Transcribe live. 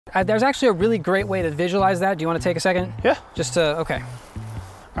There's actually a really great way to visualize that. Do you want to take a second? Yeah. Just to, okay.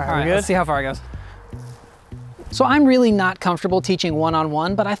 All right, good? Let's see how far it goes. So I'm really not comfortable teaching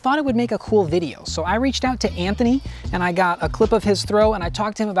one-on-one, but I thought it would make a cool video. So I reached out to Anthony and I got a clip of his throw and I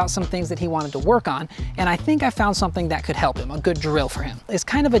talked to him about some things that he wanted to work on. And I think I found something that could help him, a good drill for him. It's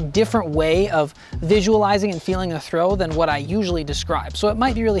kind of a different way of visualizing and feeling a throw than what I usually describe. So it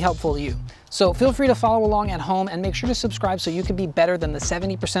might be really helpful to you. So feel free to follow along at home and make sure to subscribe so you can be better than the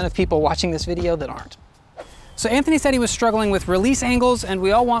 70% of people watching this video that aren't. So Anthony said he was struggling with release angles and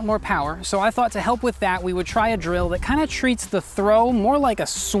we all want more power. So I thought to help with that, we would try a drill that kind of treats the throw more like a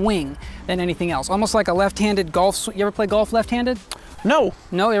swing than anything else. Almost like a left-handed golf. You ever play golf left-handed? No.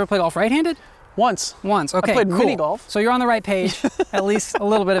 No, you ever play golf right-handed? Once. Once, okay, I played cool. mini golf. So you're on the right page, at least a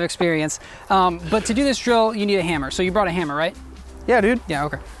little bit of experience. But to do this drill, you need a hammer. So you brought a hammer, right? Yeah, dude. Yeah,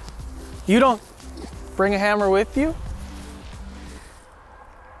 okay. You don't bring a hammer with you?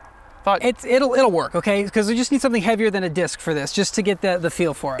 It'll work, okay? Because we just need something heavier than a disc for this, just to get the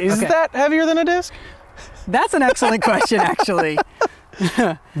feel for it. Is that heavier than a disc? That's an excellent question, actually.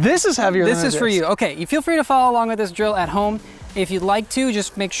 This is heavier than a disc. This is for you. Okay, you feel free to follow along with this drill at home. If you'd like to,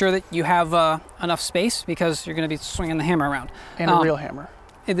 just make sure that you have enough space because you're going to be swinging the hammer around. And a real hammer.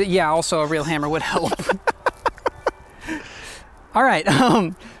 Yeah, also a real hammer would help. All right,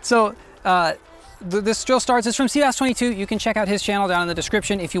 this drill starts, it's from CBass22. You can check out his channel down in the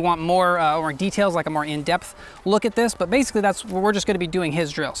description if you want more details, like a more in-depth look at this. But basically, we're just going to be doing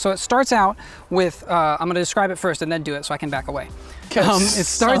his drill. So it starts out with, I'm going to describe it first and then do it so I can back away. It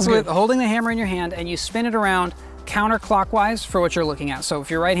starts with holding the hammer in your hand and you spin it around counterclockwise for what you're looking at. So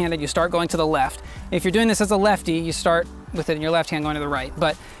if you're right-handed, you start going to the left. If you're doing this as a lefty, you start with it in your left hand going to the right.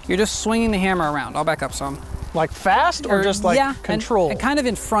 But you're just swinging the hammer around. I'll back up some. Like fast or just like control? And kind of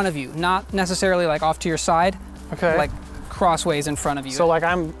in front of you, not necessarily like off to your side. Okay. Like crossways in front of you. So like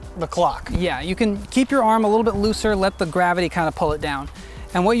I'm the clock. Yeah, you can keep your arm a little bit looser, let the gravity kind of pull it down.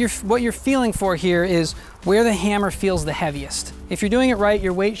 And what you're feeling for here is where the hammer feels the heaviest. If you're doing it right,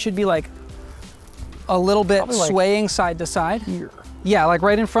 your weight should be like a little bit swaying side to side. Here. Yeah, like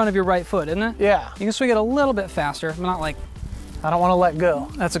right in front of your right foot, isn't it? Yeah. You can swing it a little bit faster, but not like... I don't want to let go.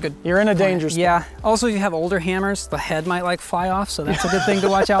 That's a good... You're in a danger spot. Yeah. Also, if you have older hammers, the head might like fly off, so that's a good thing to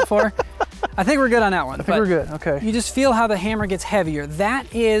watch out for. I think we're good on that one. I think we're good, okay. You just feel how the hammer gets heavier.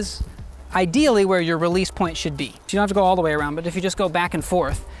 That is ideally where your release point should be. You don't have to go all the way around, but if you just go back and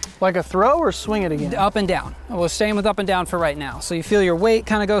forth. Like a throw or swing it again? Up and down. We're staying with up and down for right now. So you feel your weight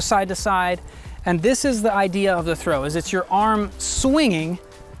kind of go side to side. And this is the idea of the throw, is it's your arm swinging,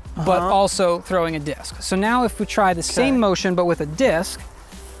 but also throwing a disc. So now if we try the same motion, but with a disc,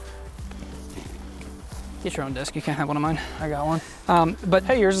 get your own disc, you can't have one of mine. I got one. But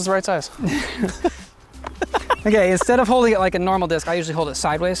hey, yours is the right size. Okay, instead of holding it like a normal disc, I usually hold it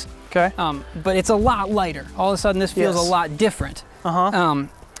sideways. Okay. But it's a lot lighter. All of a sudden this feels a lot different. And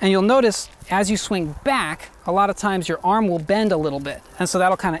you'll notice as you swing back, a lot of times your arm will bend a little bit. And so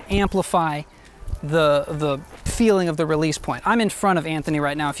that'll kind of amplify the feeling of the release point. I'm in front of Anthony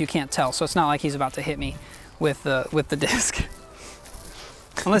right now, if you can't tell, so it's not like he's about to hit me with the disc.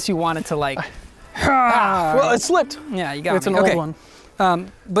 Unless you wanted to like... well, it slipped. Yeah, you got It's an old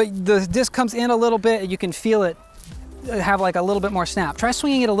one. But the disc comes in a little bit, you can feel it have like a little bit more snap. Try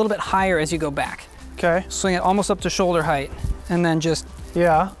swinging it a little bit higher as you go back. Okay. Swing it almost up to shoulder height, and then just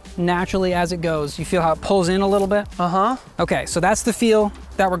naturally as it goes, you feel how it pulls in a little bit? Okay, so that's the feel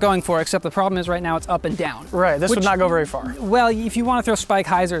that we're going for, except the problem is right now it's up and down. Right, this would not go very far. Well, if you want to throw spike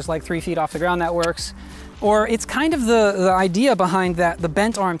hyzers like 3 feet off the ground, that works. Or it's kind of the idea behind that, the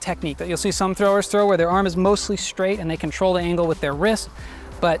bent arm technique that you'll see some throwers throw where their arm is mostly straight and they control the angle with their wrist,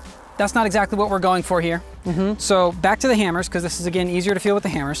 but that's not exactly what we're going for here. So back to the hammers, because this is again easier to feel with the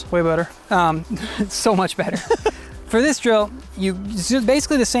hammers. Way better. It's so much better. For this drill, it's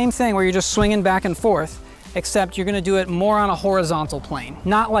basically the same thing where you're just swinging back and forth, except you're gonna do it more on a horizontal plane.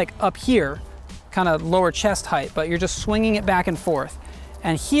 Not like up here, kind of lower chest height, but you're just swinging it back and forth.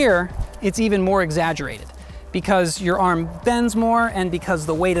 And here, it's even more exaggerated because your arm bends more and because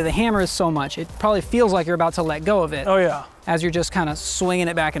the weight of the hammer is so much, it probably feels like you're about to let go of it. Oh yeah. As you're just kind of swinging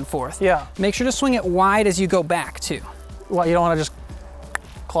it back and forth. Yeah. Make sure to swing it wide as you go back too. What, you don't want to just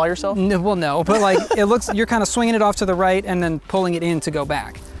claw yourself? No, well, no, but like it looks, you're kind of swinging it off to the right and then pulling it in to go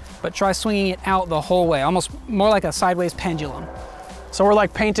back. But try swinging it out the whole way, almost more like a sideways pendulum. So we're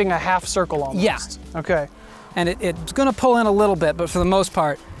like painting a half circle almost. Yeah. Okay. And it's gonna pull in a little bit, but for the most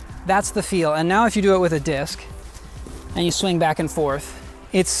part, that's the feel. And now if you do it with a disc and you swing back and forth,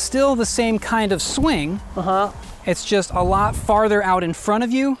 it's still the same kind of swing. It's just a lot farther out in front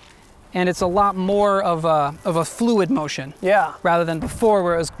of you and it's a lot more of a fluid motion. Yeah. Rather than before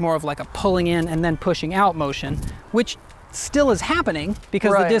where it was more of like a pulling in and then pushing out motion, which still is happening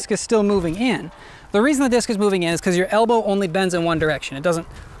because the disc is still moving in. The reason the disc is moving in is because your elbow only bends in one direction. It doesn't,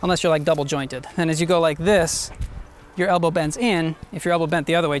 unless you're like double jointed. And as you go like this, your elbow bends in. If your elbow bent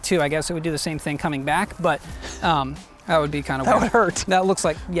the other way too, I guess it would do the same thing coming back, but that would be kind of weird. That would hurt. That looks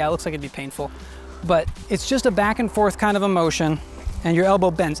like, yeah, it looks like it'd be painful. But it's just a back and forth kind of a motion, and your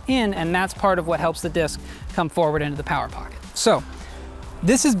elbow bends in, and that's part of what helps the disc come forward into the power pocket. So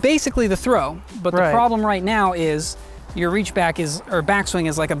this is basically the throw, but the problem right now is your reach back is, or backswing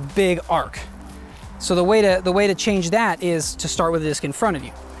is like a big arc. So the way to change that is to start with the disc in front of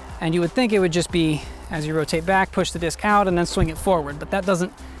you. And you would think it would just be, as you rotate back, push the disc out and then swing it forward, but that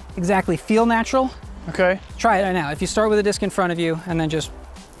doesn't exactly feel natural. Okay. Try it right now. If you start with the disc in front of you and then just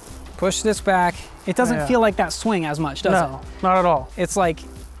push this back, it doesn't feel like that swing as much, does it? No, not at all. It's like,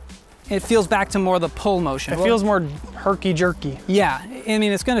 it feels back to more the pull motion. It feels more herky-jerky. Yeah, I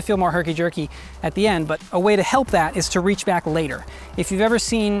mean, it's gonna feel more herky-jerky at the end, but a way to help that is to reach back later. If you've ever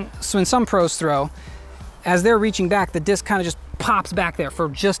seen, so when some pros throw, as they're reaching back, the disc kind of just pops back there for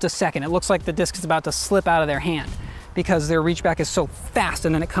just a second. It looks like the disc is about to slip out of their hand because their reach back is so fast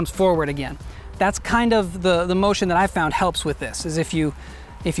and then it comes forward again. That's kind of the motion that I found helps with this, is if you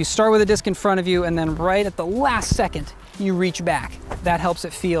start with a disc in front of you and then right at the last second, you reach back. That helps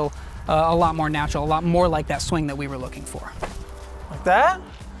it feel a lot more natural, a lot more like that swing that we were looking for. Like that?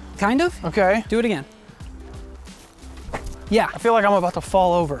 Kind of. Okay. Do it again. Yeah. I feel like I'm about to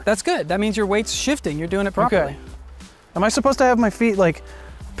fall over. That's good. That means your weight's shifting. You're doing it properly. Okay. Am I supposed to have my feet like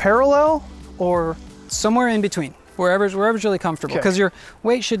parallel or? Somewhere in between, wherever's really comfortable, because your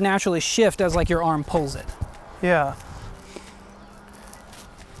weight should naturally shift as like your arm pulls it. Yeah.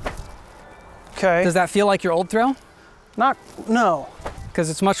 Okay. Does that feel like your old throw? No. Because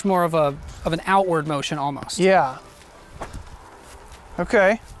it's much more of an outward motion almost. Yeah.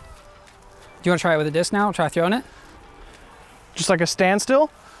 Okay. Do you want to try it with a disc now? Try throwing it? Just like a standstill?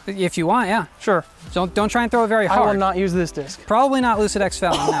 If you want, yeah. Sure. Don't try and throw it very hard. I will not use this disc. Probably not Lucid X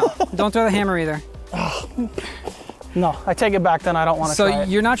Felon, no. Don't throw the hammer either. No, I take it back then. I don't want to try it. So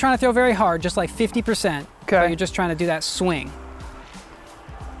you're not trying to throw very hard, just like 50%. Okay. But you're just trying to do that swing.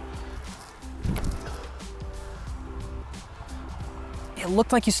 It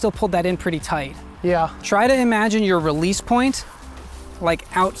looked like you still pulled that in pretty tight. Yeah. Try to imagine your release point like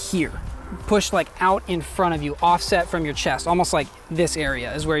out here. Push like out in front of you, offset from your chest, almost like this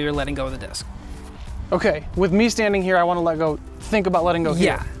area is where you're letting go of the disc. Okay, with me standing here, I want to let go, think about letting go here.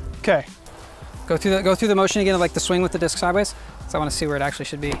 Yeah. Okay. Go through the motion again of like the swing with the disc sideways. So I want to see where it actually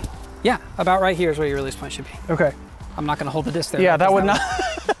should be. Yeah, about right here is where your release point should be. Okay. I'm not going to hold the disc there. Yeah, that would not.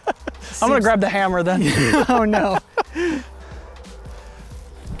 I'm going to grab the hammer then. Oh no.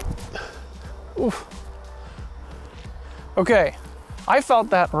 Oof. Okay, I felt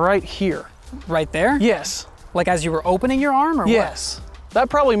that right here. Right there? Yes. Like as you were opening your arm or yes. What? That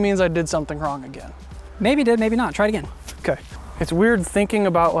probably means I did something wrong again. Maybe did, maybe not. Try it again. Okay. It's weird thinking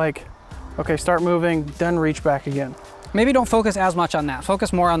about like, okay, start moving, then reach back again. Maybe don't focus as much on that.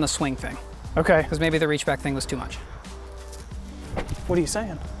 Focus more on the swing thing. Okay. Because maybe the reach back thing was too much. What are you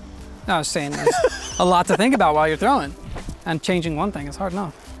saying? No, I was saying there's a lot to think about while you're throwing. And changing one thing is hard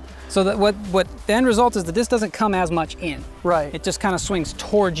enough. So that what the end result is the disc doesn't come as much in. Right. It just kind of swings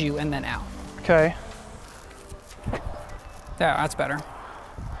towards you and then out. Okay. There, that's better.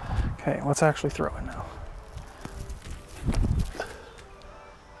 Okay, let's actually throw it now.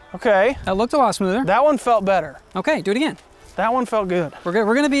 Okay. That looked a lot smoother. That one felt better. Okay, do it again. That one felt good. We're good.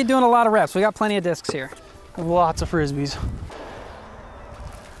 We're gonna be doing a lot of reps. We got plenty of discs here. Lots of frisbees.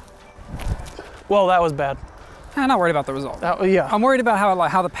 Well, that was bad. I'm not worried about the result. Yeah. I'm worried about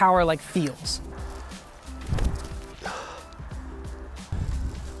how the power like feels.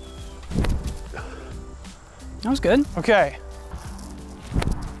 That was good. Okay.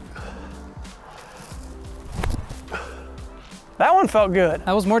 That one felt good.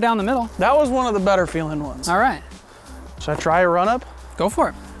 That was more down the middle. That was one of the better feeling ones. All right. Should I try a run up? Go for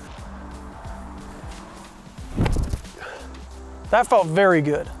it. That felt very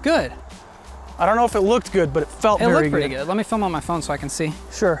good. Good. I don't know if it looked good, but it felt very good. It looked pretty good. Let me film on my phone so I can see.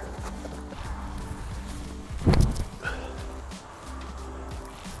 Sure.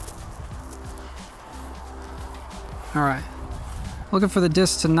 All right. Looking for the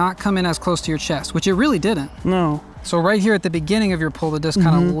disc to not come in as close to your chest, which it really didn't. No. So right here at the beginning of your pull, the disc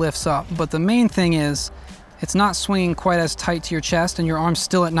kind of lifts up. But the main thing is it's not swinging quite as tight to your chest and your arm's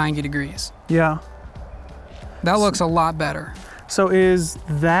still at 90 degrees. Yeah. That looks a lot better. So is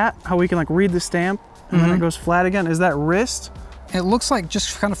that how we can like read the stamp and then it goes flat again? Is that wrist it looks like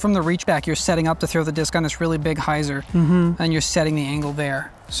just kind of from the reach back, you're setting up to throw the disc on this really big hyzer, and you're setting the angle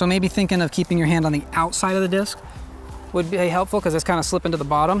there. So maybe thinking of keeping your hand on the outside of the disc would be helpful because it's kind of slipping to the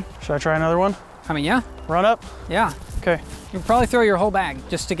bottom. Should I try another one? I mean, yeah. Run up? Yeah. Okay. You can probably throw your whole bag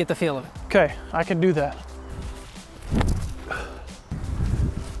just to get the feel of it. Okay, I can do that.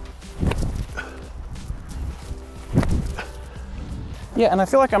 Yeah, and I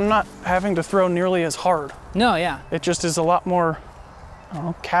feel like I'm not having to throw nearly as hard. No, yeah. It just is a lot more, I don't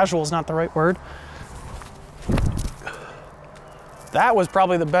know, casual is not the right word. That was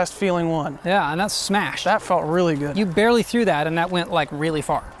probably the best feeling one. Yeah, and that's smashed. That felt really good. You barely threw that and that went like really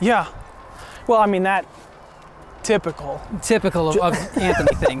far. Yeah. Well, I mean, that typical. Typical of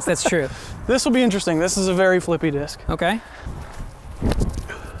Anthony things, that's true. This will be interesting. This is a very flippy disc. Okay.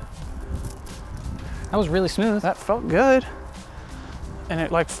 That was really smooth. That felt good. And it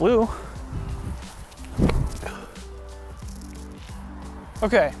like flew.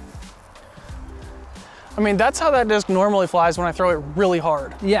 Okay. I mean, that's how that disc normally flies when I throw it really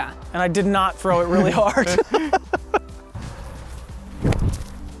hard. Yeah. And I did not throw it really hard.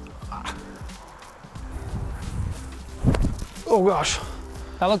 Oh gosh.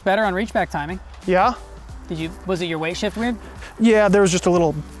 That looked better on reach back timing. Yeah? Was it your weight shift weird? Yeah, there was just a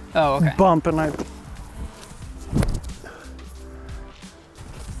little okay. bump and I...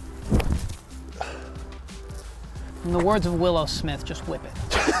 In the words of Willow Smith, just whip it.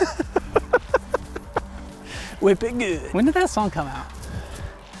 Whip it good. When did that song come out?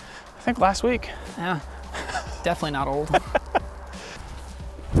 I think last week. Yeah, definitely not old.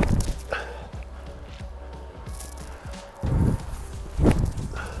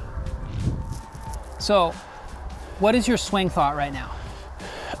 So, what is your swing thought right now?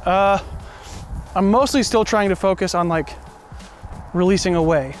 I'm mostly still trying to focus on like releasing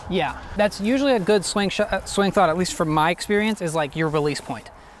away. Yeah, that's usually a good swing thought, at least from my experience, is like your release point.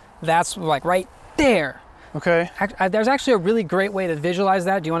 That's like right there. Okay. There's actually a really great way to visualize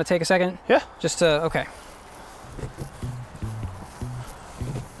that. Do you want to take a second? Yeah. Just to, okay.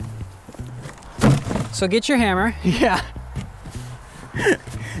 So get your hammer. Yeah.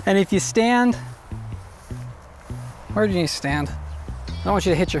 And if you stand, where do you stand? I don't want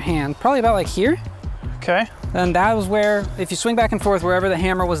you to hit your hand. Probably about like here. Okay. And that was where, if you swing back and forth, wherever the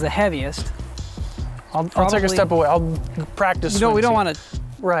hammer was the heaviest. I'll take a step away. I'll practice. You know, we don't want to.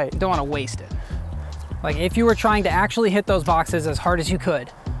 Right. Don't want to waste it. Like if you were trying to actually hit those boxes as hard as you could,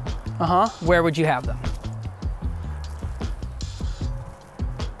 where would you have them?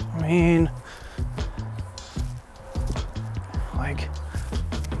 I mean, like,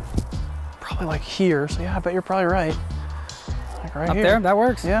 probably like here. So yeah, I bet you're probably right. Like right Up here. there, that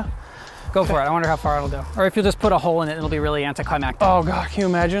works? Yeah. Go for it. I wonder how far it'll go. Or if you'll just put a hole in it, it'll be really anticlimactic. Oh God, can you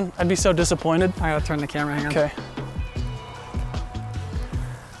imagine? I'd be so disappointed. I gotta turn the camera, hang on. Okay.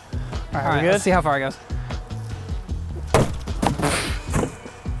 All right, good? Let's see how far it goes.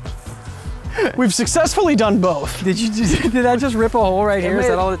 We've successfully done both. Did that just rip a hole right here? Is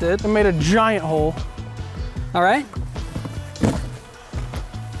that all it did? It made a giant hole. All right.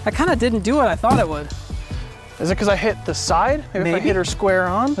 I kind of didn't do what I thought it would. Is it because I hit the side? Maybe if I hit her square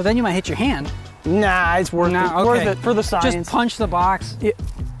on? But then you might hit your hand. Nah, it's worth it. Okay. Worth it for the science. Just punch the box. Yeah.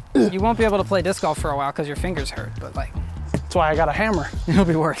 You won't be able to play disc golf for a while because your fingers hurt, but like. That's why I got a hammer. It'll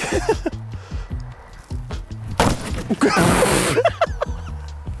be worth it.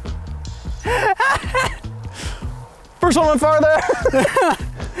 First one went farther.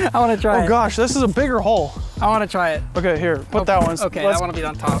 I want to try it. Oh gosh, this is a bigger hole. I want to try it. Okay, here, put that one. Okay, I want to be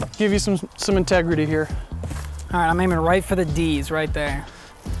on top. Give you some integrity here. All right, I'm aiming right for the D's right there.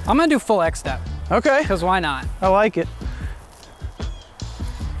 I'm gonna do full X step. Okay. Because why not? I like it.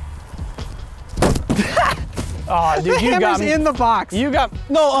 Oh, dude, The you got hammer's me. in the box. You got,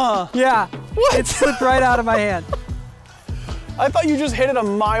 no, Yeah. What? It slipped right out of my hand. I thought you just hit it a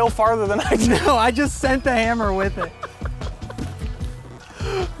mile farther than I did. No, I just sent the hammer with it.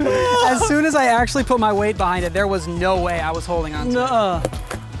 As soon as I actually put my weight behind it, there was no way I was holding on to Nuh-uh.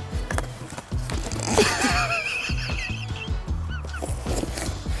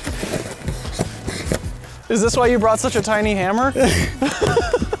 Is this why you brought such a tiny hammer?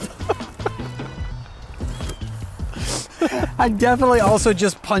 I definitely also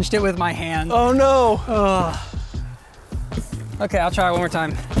just punched it with my hand. Oh no. Okay, I'll try it one more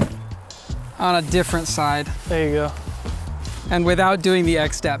time. On a different side. There you go. And without doing the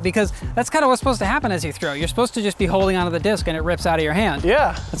X step, because that's kind of what's supposed to happen as you throw. You're supposed to just be holding onto the disc and it rips out of your hand.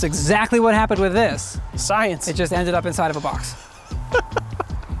 Yeah. That's exactly what happened with this. Science. It just ended up inside of a box.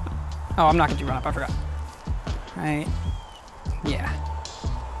 Oh, I'm not gonna run up, I forgot. Right, yeah.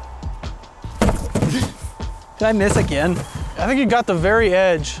 Did I miss again? I think you got the very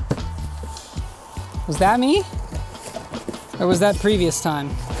edge. Was that me? Or was that previous time?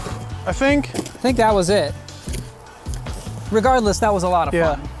 I think that was it. Regardless, that was a lot of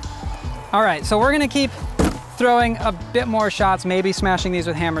fun. All right, so we're gonna keep throwing a bit more shots, maybe smashing these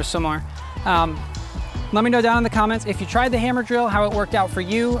with hammers some more. Let me know down in the comments if you tried the hammer drill, how it worked out for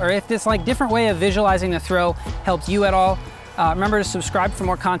you, or if this like different way of visualizing the throw helped you at all. Remember to subscribe for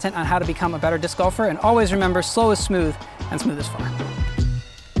more content on how to become a better disc golfer, and always remember, slow is smooth and smooth is far.